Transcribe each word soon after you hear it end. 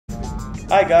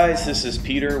Hi guys, this is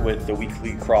Peter with the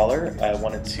Weekly Crawler. I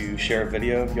wanted to share a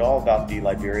video of y'all about the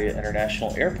Liberia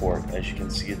International Airport. As you can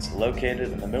see, it's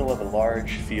located in the middle of a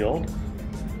large field.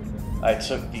 I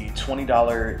took the $20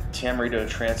 Tamarindo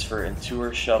transfer and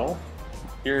tour shuttle.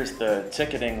 Here's the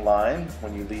ticketing line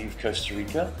when you leave Costa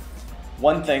Rica.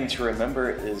 One thing to remember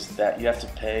is that you have to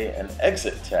pay an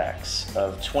exit tax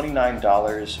of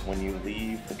 $29 when you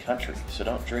leave the country. So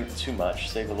don't drink too much,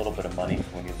 save a little bit of money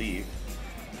when you leave.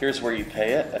 Here's where you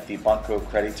pay it at the Banco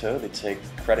Credito. They take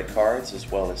credit cards as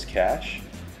well as cash.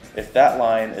 If that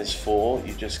line is full,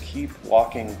 you just keep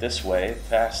walking this way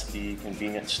past the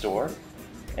convenience store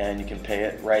and you can pay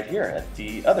it right here at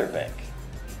the other bank.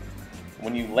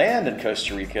 When you land in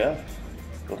Costa Rica,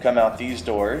 you'll come out these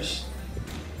doors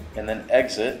and then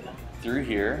exit through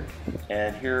here,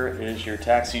 and here is your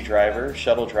taxi driver,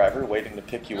 shuttle driver, waiting to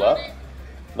pick you up.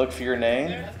 Look for your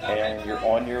name and you're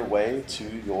on your way to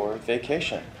your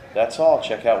vacation. That's all.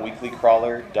 Check out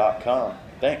weeklycrawler.com.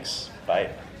 Thanks. Bye.